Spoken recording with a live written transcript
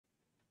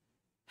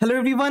Hello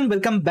everyone,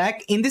 welcome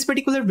back. In this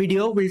particular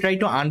video, we'll try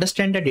to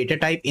understand the data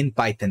type in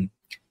Python.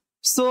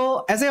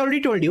 So as I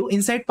already told you,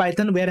 inside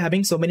Python, we are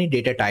having so many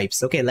data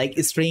types, okay, like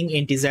string,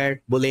 integer,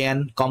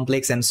 boolean,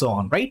 complex, and so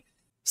on, right?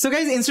 So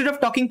guys, instead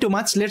of talking too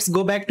much, let's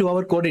go back to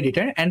our code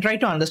editor and try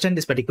to understand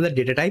this particular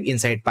data type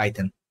inside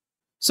Python.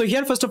 So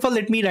here, first of all,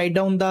 let me write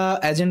down the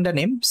agenda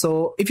name.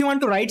 So if you want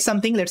to write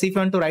something, let's say if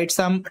you want to write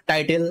some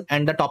title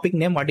and the topic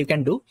name, what you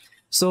can do.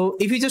 So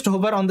if you just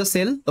hover on the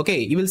cell, okay,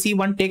 you will see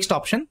one text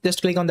option.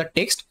 Just click on the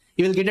text.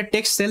 You will get a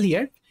text cell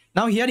here.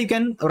 Now here you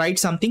can write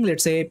something.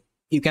 Let's say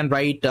you can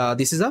write,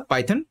 this is a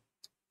Python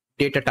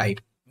data type.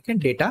 Okay,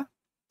 data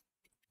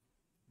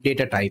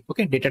type.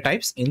 Okay, data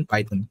types in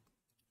Python.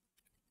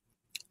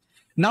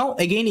 Now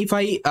again, if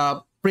I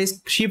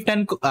press shift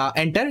and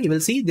enter, you will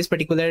see this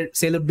particular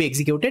cell would be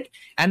executed.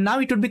 And now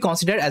it would be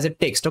considered as a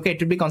text. Okay, it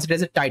would be considered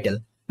as a title.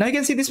 Now you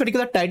can see this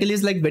particular title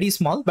is like very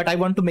small, but I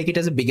want to make it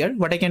as a bigger.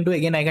 What I can do,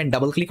 again, I can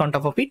double click on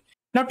top of it.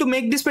 Now to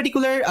make this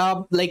particular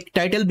like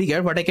title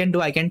bigger, what I can do,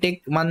 I can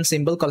take one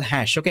symbol called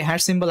hash. Okay,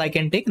 hash symbol I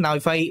can take. Now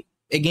if I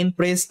again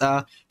press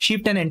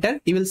shift and enter,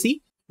 you will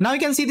see. Now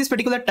you can see this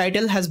particular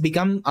title has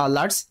become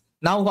large.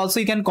 Now also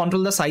you can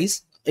control the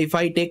size. If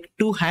I take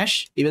 2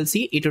 hash, you will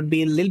see it would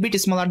be a little bit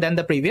smaller than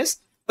the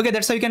previous. Okay,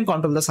 that's how you can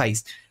control the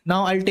size.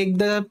 Now I'll take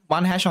the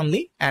 1 hash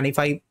only. And if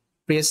I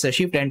press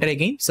shift enter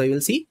again, so you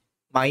will see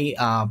my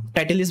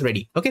title is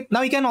ready. Okay,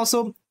 now you can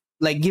also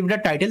like give the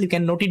title, you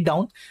can note it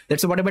down.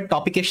 That's whatever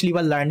topic actually you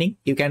are learning,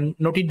 you can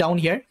note it down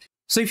here.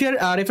 So if you're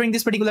referring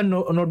this particular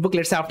notebook,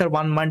 let's say after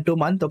 1 month, 2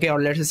 months, okay, or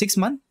let's say 6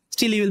 months,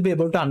 still you will be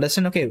able to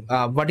understand, okay,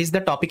 what is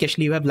the topic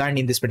actually you have learned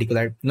in this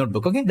particular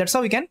notebook. Okay, that's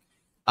how you can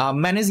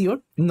manage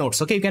your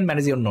notes. Okay, you can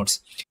manage your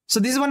notes. So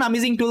this is one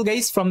amazing tool,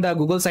 guys, from the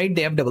Google side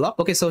they have developed.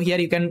 Okay, so here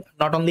you can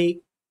not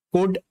only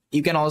code,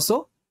 you can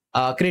also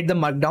create the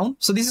markdown.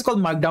 So this is called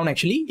markdown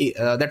actually.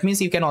 That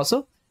means you can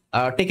also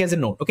take as a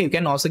note. Okay, you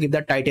can also give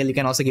the title, you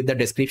can also give the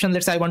description.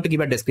 Let's say I want to give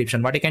a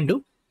description. What I can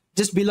do,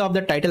 just below of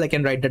the title I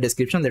can write the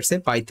description. Let's say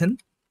Python.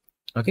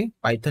 Okay,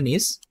 Python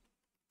is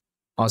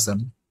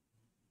awesome.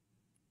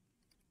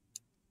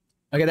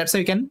 Okay, that's how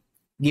you can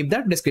give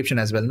that description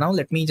as well. Now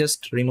let me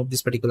just remove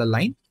this particular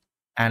line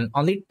and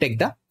only take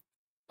the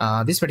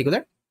this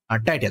particular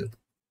title.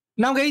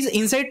 Now guys,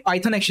 inside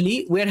Python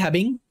actually we are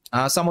having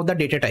some of the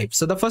data types.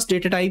 So the first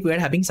data type, we are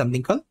having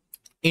something called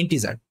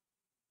integer.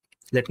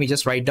 Let me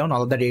just write down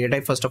all of the data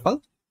type first of all.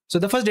 So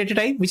the first data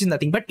type, which is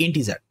nothing but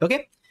integer.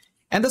 Okay,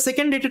 and the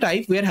second data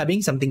type, we are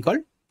having something called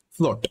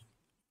float.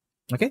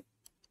 Okay,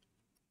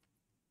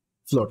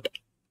 float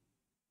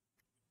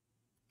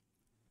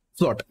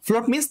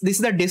means this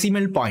is the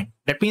decimal point.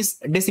 That means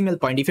decimal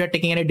point. If you are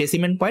taking any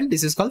decimal point,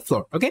 this is called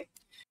float. Okay,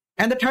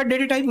 and the third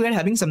data type, we are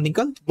having something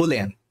called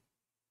boolean.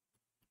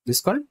 This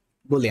is called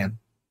boolean.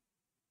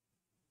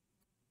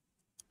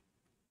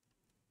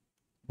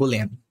 All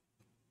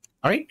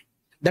right,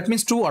 that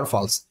means true or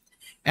false.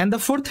 And the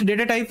fourth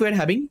data type, we are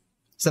having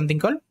something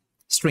called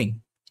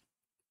string.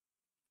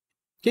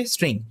 Okay,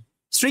 string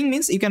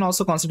means you can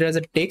also consider as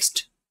a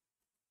text,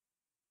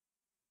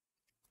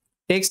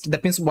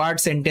 that means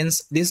word,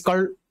 sentence. This is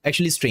called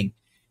actually string.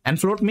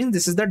 And float means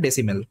this is the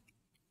decimal.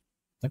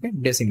 Okay,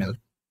 decimal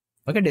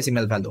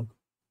value.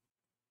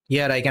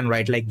 Here I can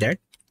write like that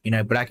in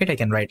a bracket. I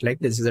can write like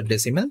this is a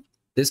decimal,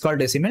 this is called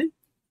decimal,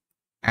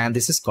 and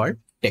this is called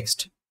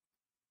text.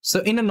 So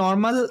in a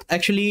normal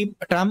actually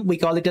term, we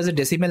call it as a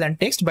decimal and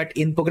text, but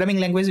in programming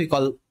language, we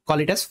call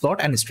it as float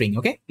and string.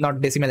 Okay,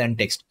 not decimal and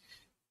text.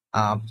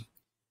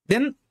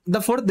 Then the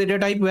fourth data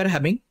type we are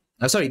having,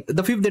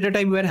 the fifth data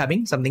type we are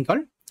having something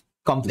called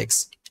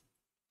complex.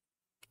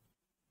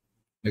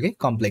 Okay,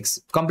 complex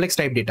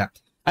type data.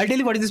 I'll tell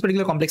you what is this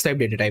particular complex type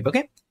data type.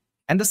 Okay,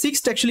 and the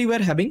sixth actually we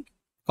are having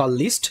called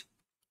list.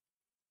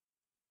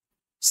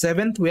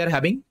 Seventh we are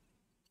having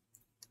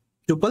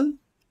tuple.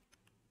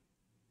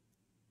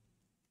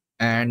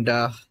 And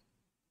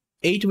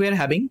 8 we are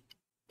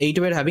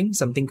having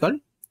something called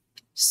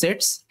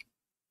sets.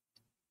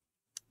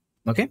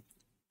 Okay,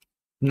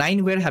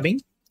 9 we are having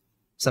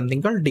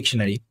something called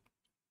dictionary.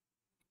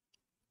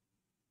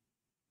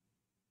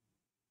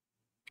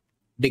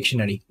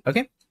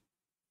 Okay,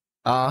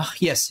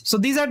 yes, so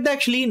these are the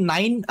actually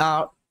 9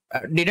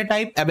 data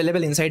type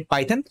available inside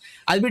Python.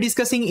 I'll be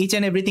discussing each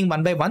and everything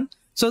one by one.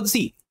 So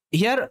see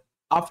here,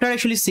 after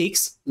actually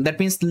 6, that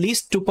means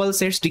list, tuple,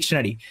 sets,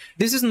 dictionary.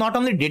 This is not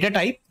only data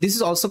type, this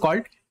is also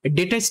called a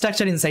data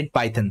structure inside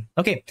Python.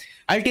 Okay,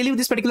 I'll tell you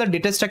this particular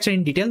data structure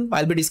in detail.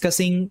 I'll be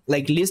discussing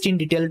like list in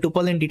detail,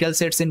 tuple in detail,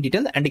 sets in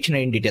detail, and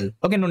dictionary in detail.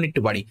 Okay, no need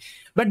to worry.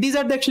 But these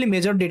are the actually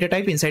major data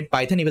type inside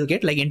Python. You will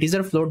get like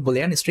integer, float,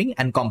 boolean, string,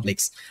 and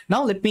complex.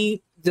 Now let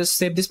me just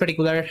save this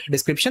particular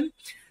description.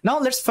 Now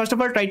let's first of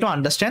all try to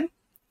understand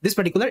this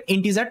particular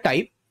integer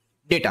type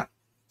data.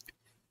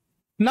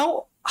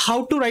 Now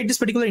how to write this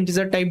particular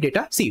integer type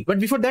data. See, but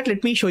before that,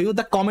 let me show you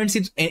the comments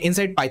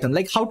inside Python,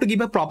 like how to give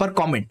a proper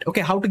comment.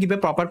 Okay, how to give a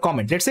proper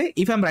comment. Let's say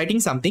if I'm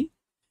writing something,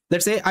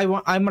 let's say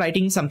I'm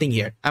writing something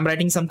here. I'm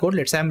writing some code.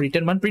 Let's say I'm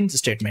written one print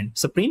statement.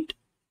 So print,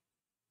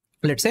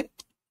 let's say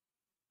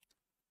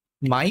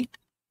my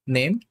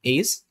name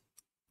is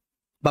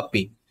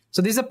Bappy.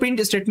 So this is a print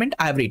statement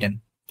I have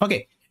written.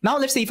 Okay. Now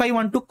let's say if I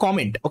want to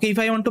comment, okay, if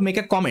I want to make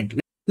a comment,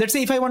 let's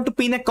say if I want to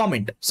pin a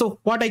comment. So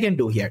what I can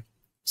do here,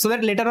 so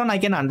that later on I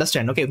can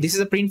understand, okay, this is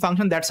a print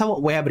function, that's how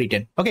we have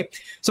written. Okay.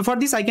 So for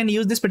this, I can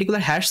use this particular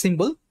hash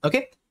symbol.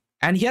 Okay.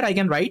 And here I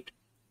can write,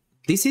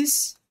 this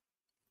is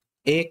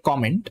a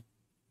comment.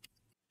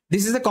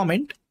 This is a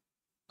comment.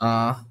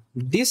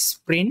 This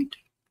print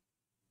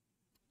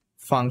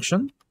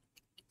function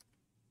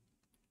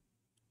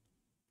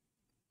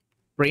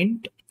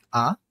print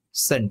a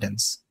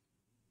sentence.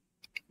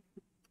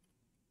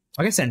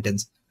 Okay,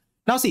 sentence.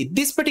 Now see,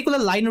 this particular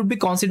line would be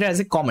considered as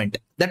a comment.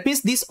 That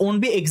means this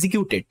won't be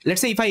executed.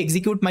 Let's say if I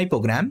execute my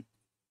program,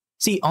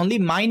 see, only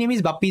my name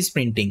is Bappy is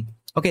printing.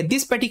 Okay,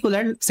 this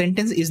particular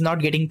sentence is not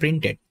getting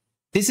printed.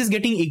 This is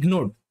getting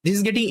ignored. This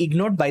is getting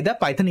ignored by the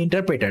Python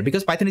interpreter,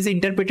 because Python is an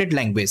interpreted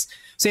language.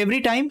 So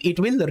every time it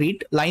will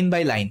read line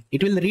by line.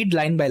 It will read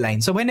line by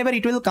line. So whenever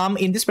it will come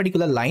in this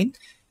particular line,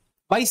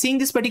 by seeing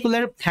this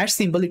particular hash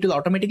symbol, it will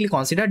automatically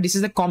consider this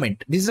is a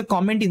comment. This is a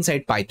comment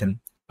inside Python.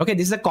 Okay,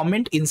 this is a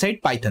comment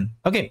inside Python.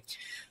 Okay,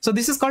 so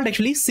this is called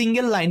actually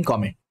single line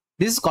comment.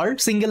 This is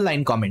called single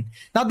line comment.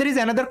 Now there is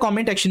another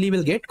comment actually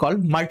will get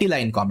called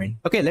multi-line comment.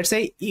 Okay, let's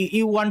say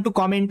you want to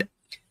comment,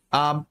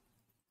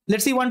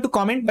 let's say you want to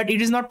comment, but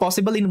it is not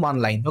possible in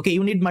one line. Okay,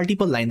 you need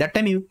multiple line. That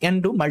time you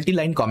can do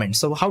multi-line comment.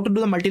 So how to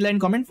do the multi-line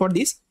comment? For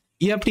this,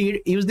 you have to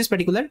use this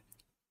particular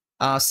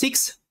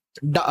six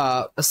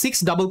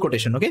double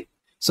quotation. Okay,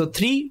 so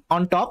 3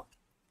 on top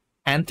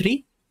and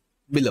 3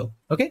 below.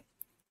 Okay.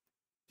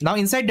 Now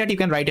inside that you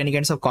can write any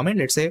kinds of comment.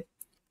 Let's say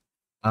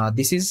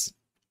this is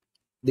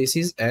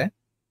a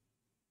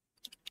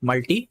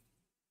multi-line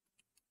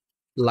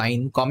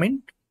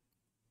comment.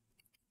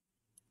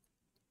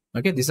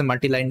 Okay, this is a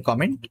multi-line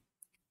comment.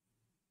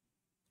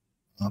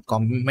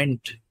 Comment.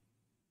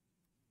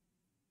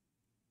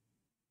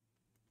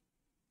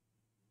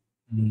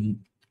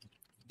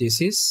 This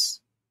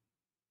is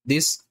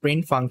this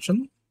print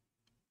function.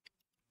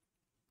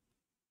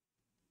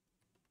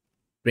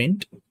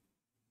 Print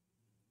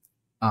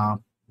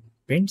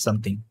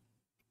something.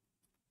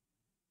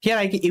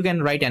 Here you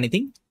can write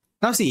anything.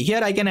 Now see,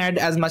 here I can add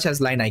as much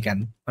as line I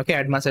can. Okay,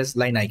 add much as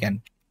line I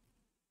can.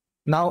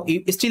 Now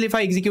if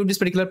I execute this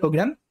particular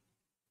program,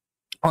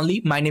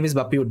 only my name is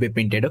Bappy would be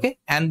printed. Okay,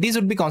 and this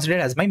would be considered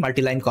as my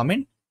multi-line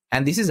comment,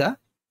 and this is a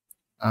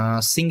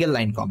single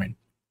line comment.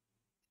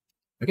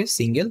 Okay,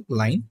 single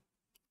line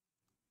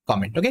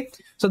comment. Okay,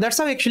 so that's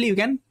how actually you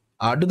can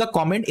do the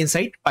comment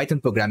inside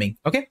Python programming.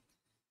 Okay,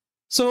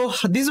 so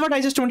this is what I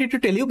just wanted to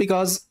tell you,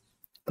 because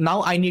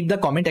now I need the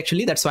comment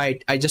actually. That's why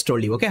I just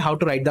told you, okay, how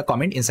to write the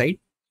comment inside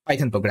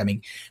Python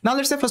programming. Now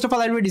let's say first of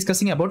all, I'll be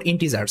discussing about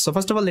integers. So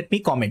first of all, let me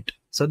comment.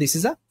 So this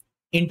is a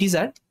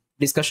integer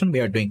discussion we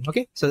are doing.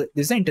 Okay, so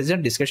this is an integer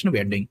discussion we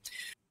are doing.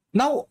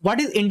 Now, what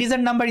is integer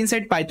number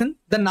inside Python?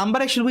 The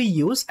number actually we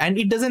use, and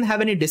it doesn't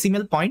have any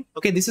decimal point.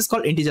 Okay, this is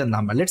called integer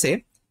number. Let's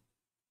say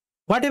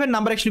whatever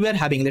number actually we are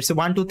having, let's say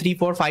 1, 2, 3,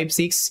 4, 5,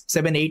 6,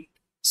 7, 8,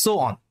 so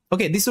on.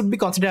 Okay, this would be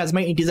considered as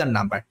my integer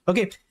number.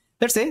 Okay,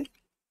 let's say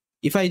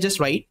if I just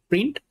write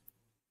print,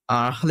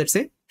 let's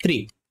say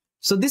 3.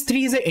 So this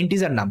 3 is an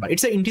integer number.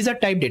 It's an integer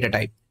type data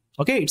type.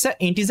 Okay, it's an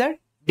integer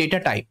data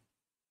type.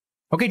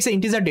 Okay, it's an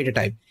integer data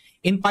type.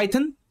 In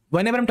Python,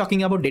 whenever I'm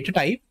talking about data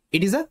type,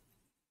 it is a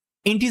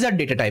integer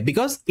data type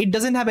because it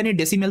doesn't have any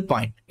decimal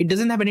point. It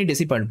doesn't have any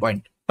decimal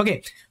point.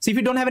 Okay, so if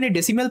you don't have any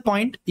decimal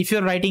point, if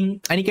you're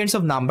writing any kinds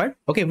of number,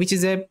 okay, which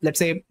is a, let's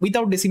say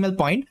without decimal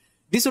point,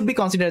 this would be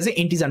considered as an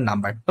integer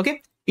number.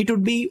 Okay, it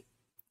would be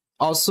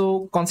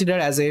also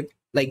considered as a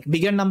like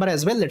bigger number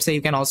as well. Let's say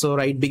you can also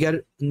write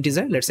bigger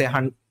integer, let's say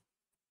 100.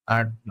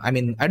 I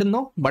mean, I don't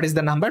know what is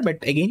the number, but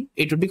again,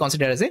 it would be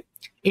considered as a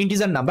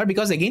integer number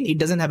because again, it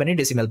doesn't have any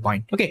decimal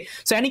point. Okay,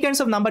 so any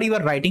kinds of number you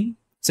are writing,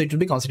 so it will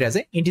be considered as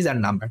an integer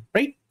number,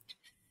 right?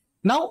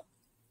 Now,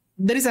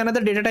 there is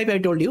another data type I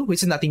told you,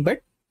 which is nothing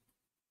but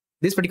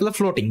this particular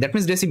floating. That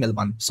means decimal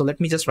one. So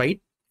let me just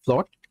write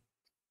float.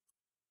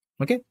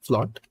 Okay,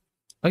 float.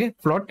 Okay,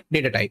 float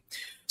data type.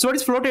 So what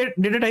is float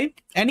data type?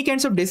 Any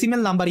kinds of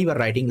decimal number you are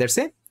writing, let's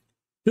say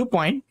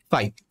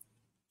 2.5.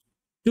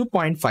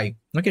 2.5.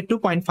 Okay,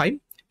 2.5.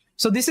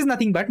 So this is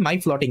nothing but my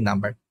floating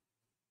number.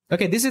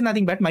 Okay, this is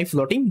nothing but my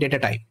floating data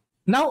type.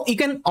 Now you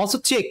can also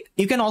check.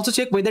 You can also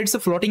check whether it's a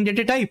floating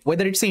data type,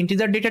 whether it's an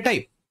integer data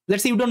type.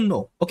 Let's say you don't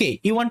know. Okay,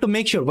 you want to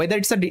make sure whether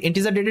it's an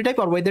integer data type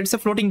or whether it's a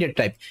floating data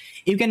type.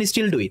 You can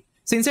still do it.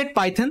 So inside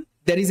Python,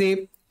 there is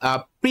a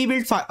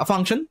pre-built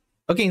function.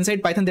 Okay,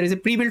 inside Python, there is a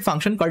pre-built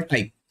function called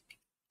type.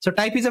 So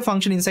type is a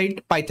function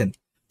inside Python.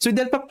 So with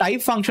the help of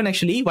type function,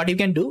 actually, what you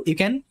can do, you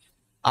can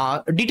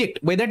detect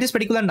whether this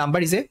particular number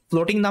is a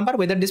floating number,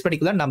 whether this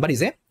particular number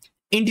is a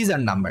integer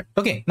number.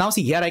 Okay, now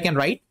see here I can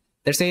write,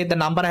 let's say the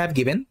number I have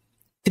given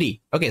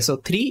 3. Okay, so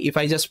 3, if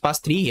I just pass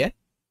 3 here,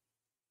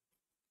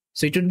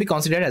 so it would be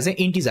considered as an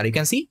integer. You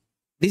can see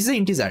this is an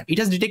integer. It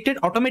has detected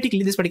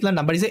automatically this particular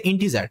number is an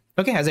integer.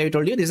 Okay, as I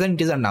told you, this is an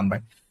integer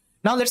number.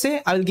 Now let's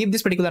say I will give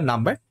this particular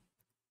number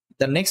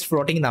the next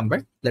floating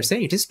number. Let's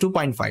say it is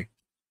 2.5.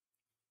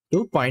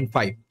 to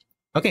 0.5.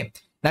 Okay,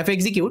 now if I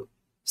execute,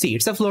 see,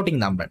 it's a floating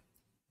number.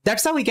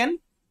 That's how we can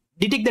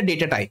detect the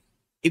data type.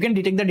 You can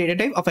detect the data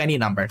type of any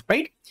number,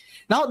 right?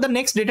 Now the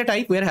next data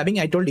type we are having,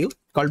 I told you,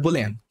 called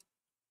Boolean.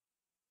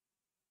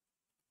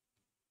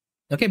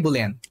 Okay,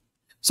 Boolean.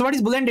 So what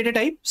is Boolean data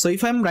type? So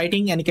if I'm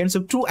writing any kinds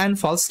of true and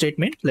false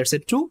statement, let's say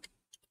true,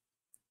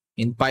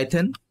 in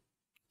Python,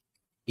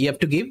 you have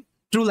to give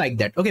true like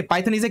that. Okay,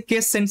 Python is a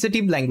case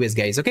sensitive language,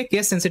 guys. Okay,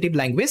 case sensitive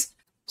language.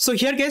 So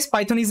here, guys,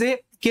 Python is a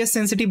case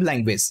sensitive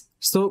language.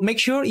 So make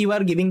sure you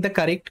are giving the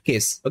correct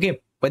case. Okay,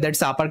 whether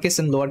it's uppercase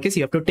and lowercase,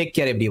 you have to take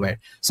care everywhere.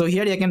 So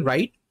here you can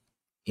write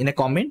in a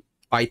comment,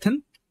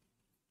 Python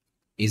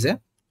is a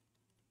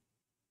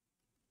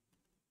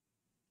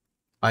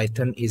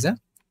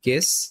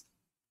case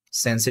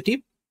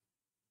sensitive.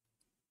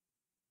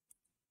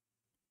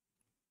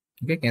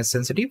 Okay, case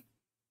sensitive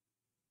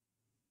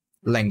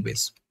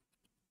language.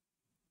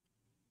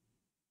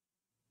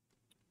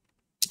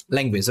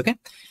 Okay,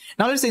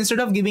 now let's say instead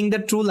of giving the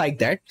true like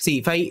that, see,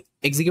 if I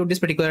execute this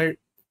particular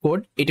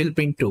code, it will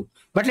print true.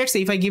 But let's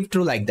say if I give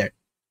true like that,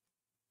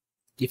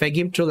 if I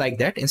give true like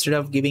that, instead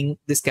of giving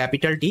this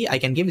capital T, I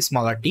can give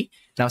smaller t.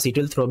 Now see, it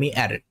will throw me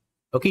error.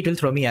 Okay, it will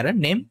throw me error,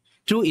 name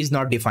true is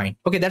not defined.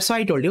 Okay, that's why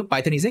I told you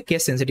Python is a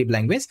case sensitive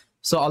language.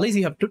 So always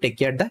you have to take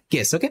care of the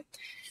case. Okay,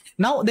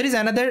 now there is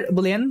another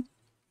Boolean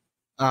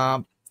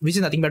which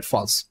is nothing but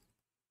false.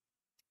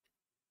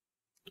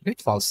 Okay,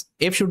 false.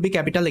 F should be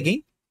capital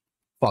again,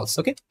 false.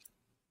 Okay,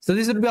 so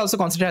this would be also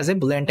considered as a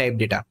Boolean type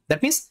data.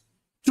 That means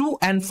true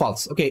and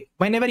false. Okay,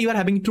 whenever you are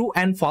having true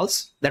and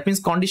false, that means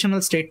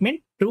conditional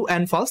statement, true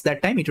and false,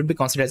 that time it would be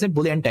considered as a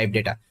Boolean type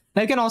data.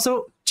 Now you can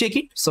also check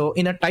it. So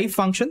in a type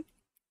function,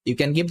 you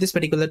can give this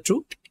particular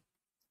true.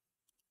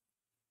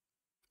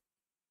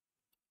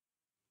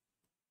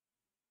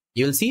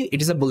 You will see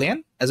it is a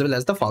Boolean as well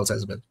as the false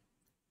as well.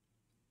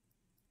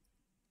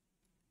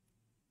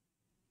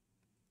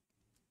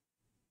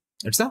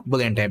 It's a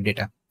Boolean type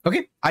data.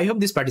 Okay, I hope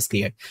this part is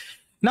clear.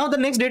 Now the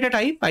next data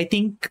type, I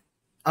think,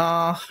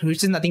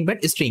 which is nothing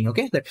but string.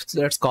 Okay,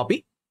 let's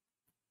copy.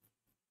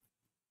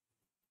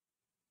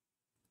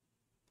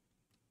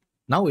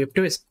 Now we have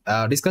to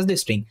discuss the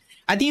string.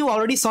 I think you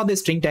already saw the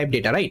string type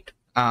data, right?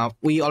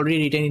 We already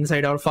written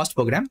inside our first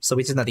program, so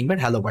which is nothing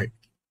but hello world.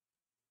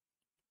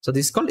 So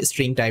this is called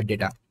string type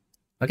data.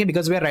 Okay,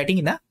 because we are writing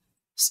in a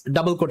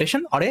double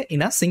quotation or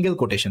in a single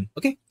quotation.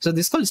 Okay, so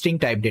this is called string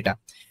type data.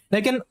 Now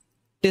I can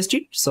test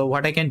it. So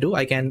what I can do,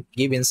 I can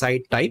give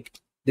inside type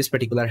this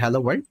particular hello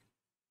world.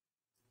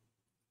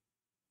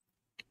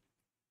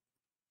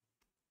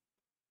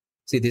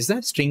 See, this is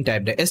the string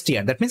type data,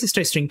 str. That means it's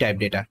a string type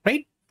data,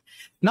 right?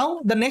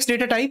 Now the next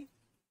data type,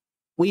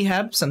 we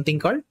have something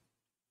called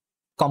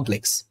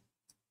complex.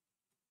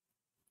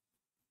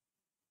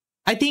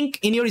 I think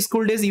in your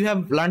school days you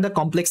have learned the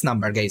complex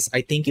number, guys.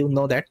 I think you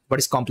know that what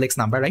is complex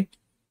number, right?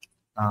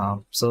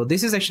 So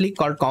this is actually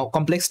called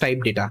complex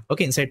type data.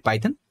 Okay, inside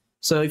Python.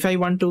 So if I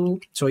want to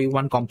show you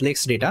one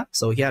complex data,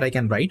 so here I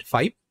can write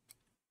 5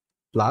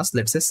 plus,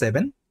 let's say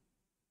 7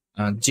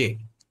 j.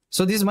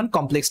 So this is one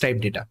complex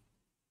type data.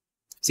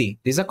 See,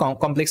 this is a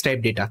complex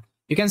type data.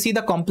 You can see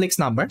the complex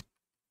number.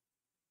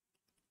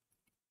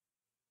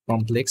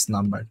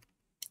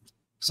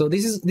 So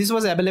this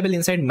was available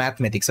inside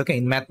mathematics. Okay,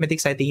 in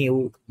mathematics, I think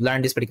you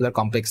learned this particular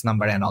complex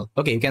number and all.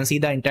 Okay, you can see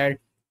the entire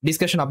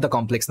discussion of the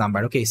complex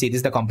number. Okay, see, this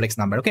is the complex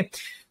number. Okay,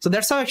 so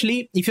that's how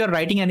actually, if you're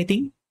writing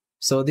anything,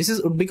 so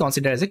this would be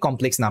considered as a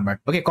complex number.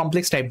 Okay,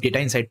 complex type data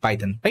inside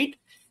Python, right?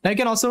 Now you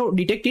can also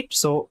detect it.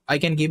 So I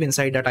can give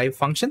inside the type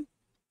function,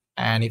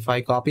 and if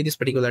I copy this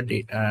particular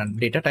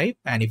data type,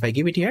 and if I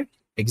give it here,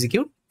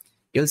 execute,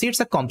 you'll see it's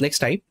a complex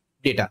type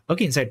data.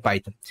 Okay, inside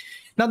Python.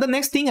 Now the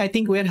next thing I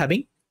think we're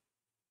having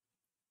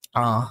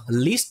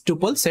list,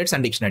 tuple, sets,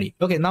 and dictionary.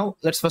 Okay, now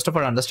let's first of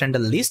all understand the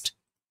list.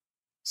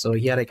 So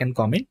here I can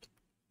comment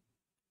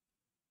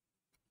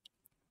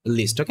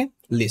list. Okay,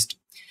 list.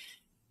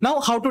 Now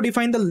how to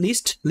define the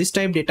list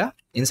type data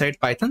inside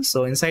Python?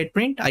 So inside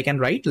print, I can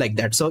write like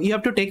that. So you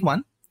have to take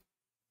one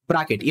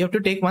bracket. You have to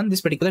take this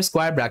particular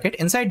square bracket.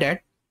 Inside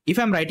that, if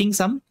I'm writing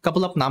some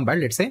couple of number,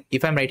 let's say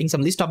if I'm writing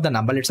some list of the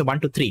number, let's say 1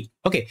 to 3.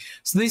 Okay,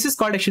 so this is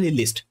called actually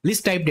list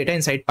type data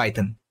inside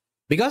Python,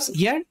 because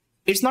here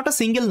it's not a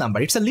single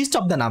number, it's a list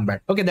of the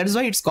number. Okay, that is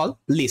why it's called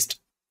list.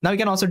 Now you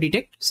can also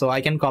detect. So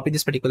I can copy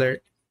this particular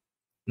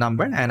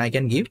number and I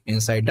can give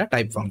inside the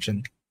type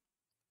function.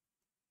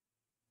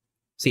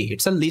 See,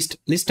 it's a list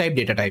type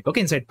data type.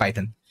 Okay, inside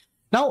Python.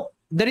 Now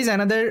there is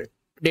another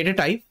data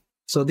type.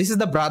 So this is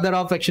the brother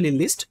of actually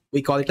list.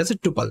 We call it as a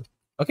tuple.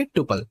 Okay,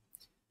 tuple.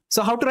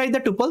 So how to write the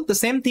tuple? The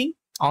same thing,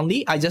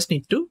 only I just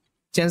need to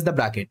change the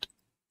bracket.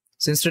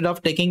 So instead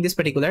of taking this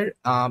particular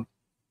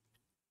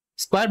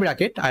square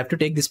bracket, I have to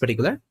take this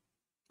particular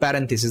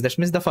parenthesis. That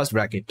means the first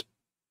bracket.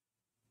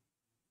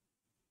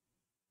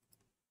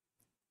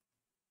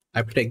 I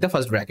have to take the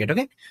first bracket.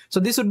 Okay, so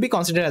this would be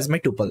considered as my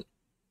tuple.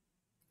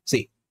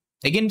 See,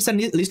 again, it's a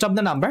list of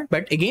the number,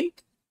 but again,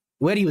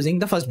 we're using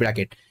the first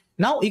bracket.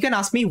 Now you can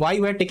ask me why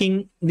we're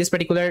taking this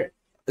particular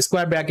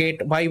square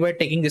bracket, why we're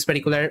taking this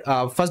particular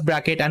first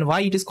bracket, and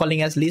why it is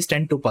calling as list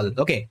and tuple.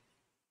 Okay,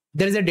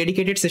 there is a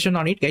dedicated session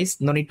on it, guys.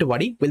 No need to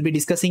worry. We'll be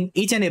discussing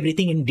each and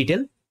everything in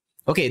detail.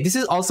 Okay, this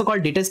is also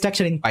called data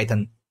structure in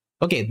Python.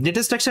 Okay,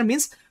 data structure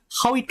means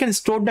how it can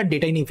store the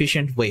data in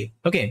efficient way.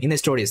 Okay, in a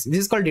storage. This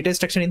is called data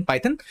structure in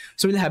Python.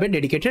 So we'll have a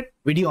dedicated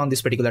video on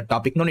this particular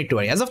topic. No need to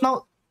worry. As of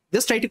now,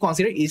 just try to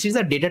consider each is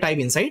a data type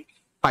inside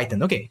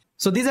Python. Okay,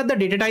 so these are the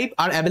data type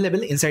are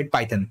available inside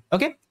Python.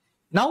 Okay,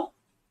 now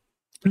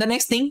the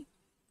next thing,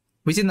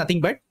 which is nothing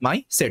but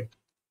my sets.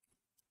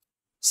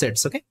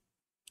 Okay,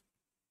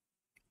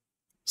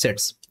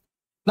 sets.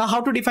 Now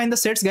how to define the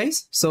sets,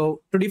 guys?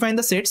 So to define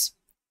the sets,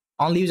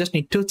 only you just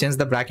need to change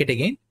the bracket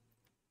again.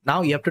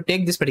 Now you have to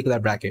take this particular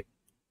bracket.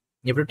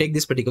 You have to take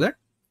this particular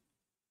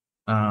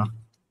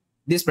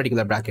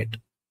bracket.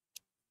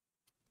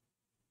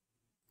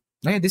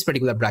 Okay, this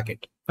particular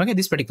bracket. Okay,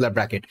 this particular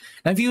bracket.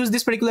 Now if you use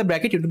this particular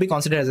bracket, it will be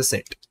considered as a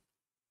set.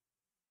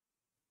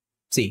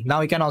 See,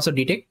 now you can also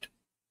detect.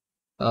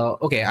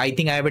 Okay, I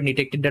think I haven't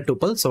detected the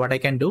tuple. So what I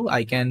can do,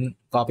 I can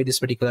copy this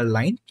particular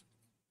line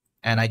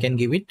and I can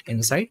give it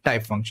inside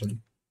type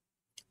function.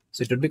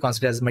 So it would be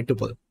considered as my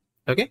tuple.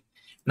 Okay,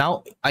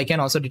 now I can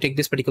also detect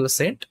this particular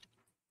set.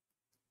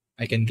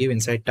 I can give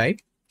inside type.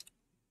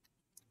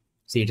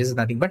 See, it is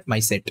nothing but my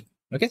set.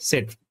 Okay,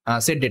 set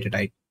data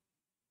type.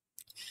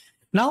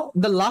 Now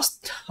the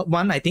last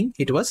one, I think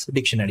it was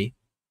dictionary.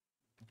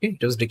 Okay,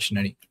 it was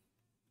dictionary.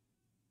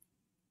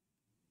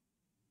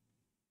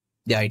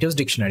 Yeah, it was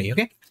dictionary.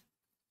 Okay,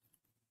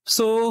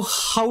 so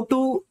how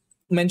to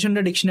mention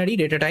the dictionary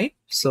data type?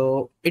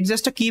 So it's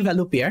just a key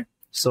value pair.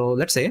 So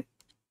let's say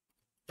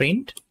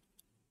print.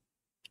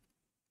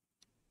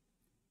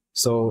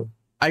 So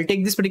I'll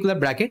take this particular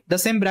bracket, the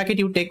same bracket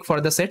you take for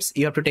the sets.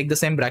 You have to take the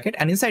same bracket,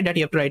 and inside that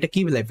you have to write a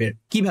key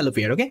value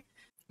pair. Okay,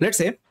 let's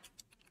say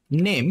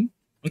name.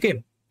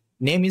 Okay,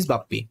 name is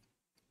Bappy.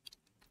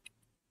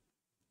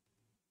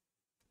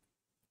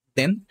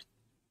 Then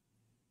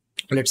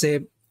let's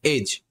say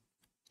age.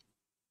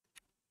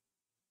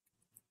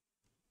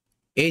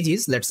 Age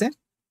is, let's say,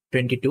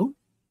 22.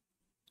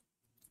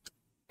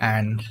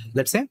 And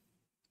let's say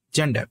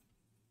gender,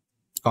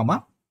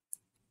 comma,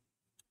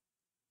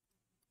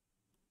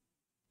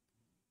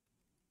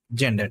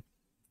 gender.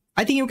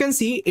 I think you can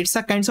see it's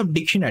a kinds of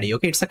dictionary.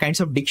 Okay, it's a kinds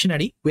of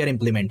dictionary we are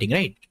implementing,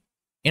 right?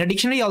 In a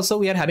dictionary also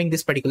we are having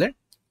this particular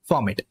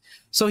format.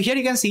 So here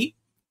you can see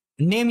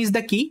name is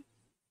the key,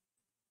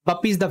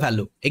 Bappy is the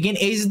value. Again,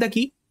 age is the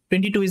key,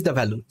 22 is the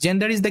value.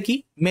 Gender is the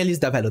key, male is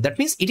the value. That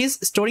means it is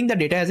storing the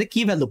data as a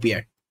key value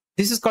pair.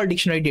 This is called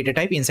dictionary data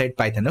type inside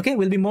Python. Okay,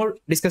 we'll be more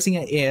discussing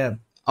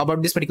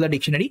about this particular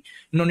dictionary.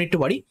 No need to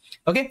worry.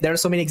 Okay, there are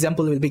so many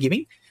examples we'll be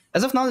giving.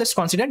 As of now, let's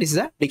consider this is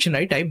a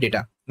dictionary type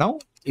data. Now,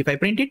 if I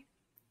print it,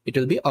 it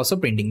will be also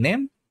printing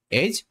name,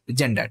 age,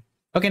 gender.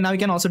 Okay, now you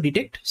can also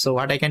detect. So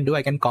what I can do,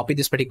 I can copy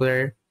this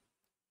particular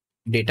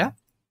data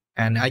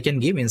and I can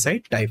give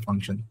inside type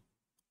function.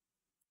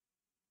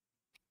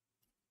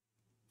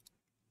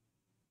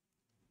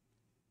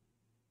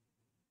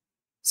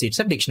 See, it's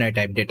a dictionary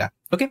type data.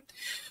 Okay,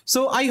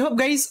 so I hope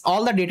guys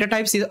all the data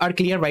types are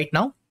clear right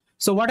now.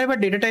 So whatever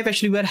data type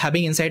actually we are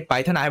having inside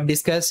Python, I have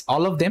discussed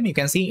all of them. You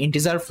can see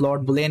integer,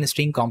 float, boolean,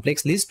 string,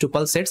 complex, list,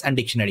 tuple, sets, and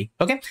dictionary.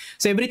 Okay,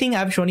 so everything I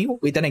have shown you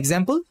with an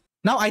example.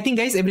 Now I think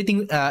guys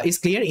everything is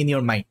clear in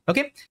your mind.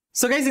 Okay,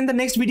 so guys in the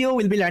next video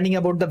we'll be learning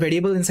about the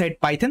variable inside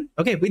Python.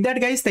 Okay, with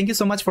that guys, thank you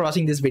so much for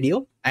watching this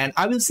video and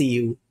I will see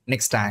you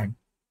next time.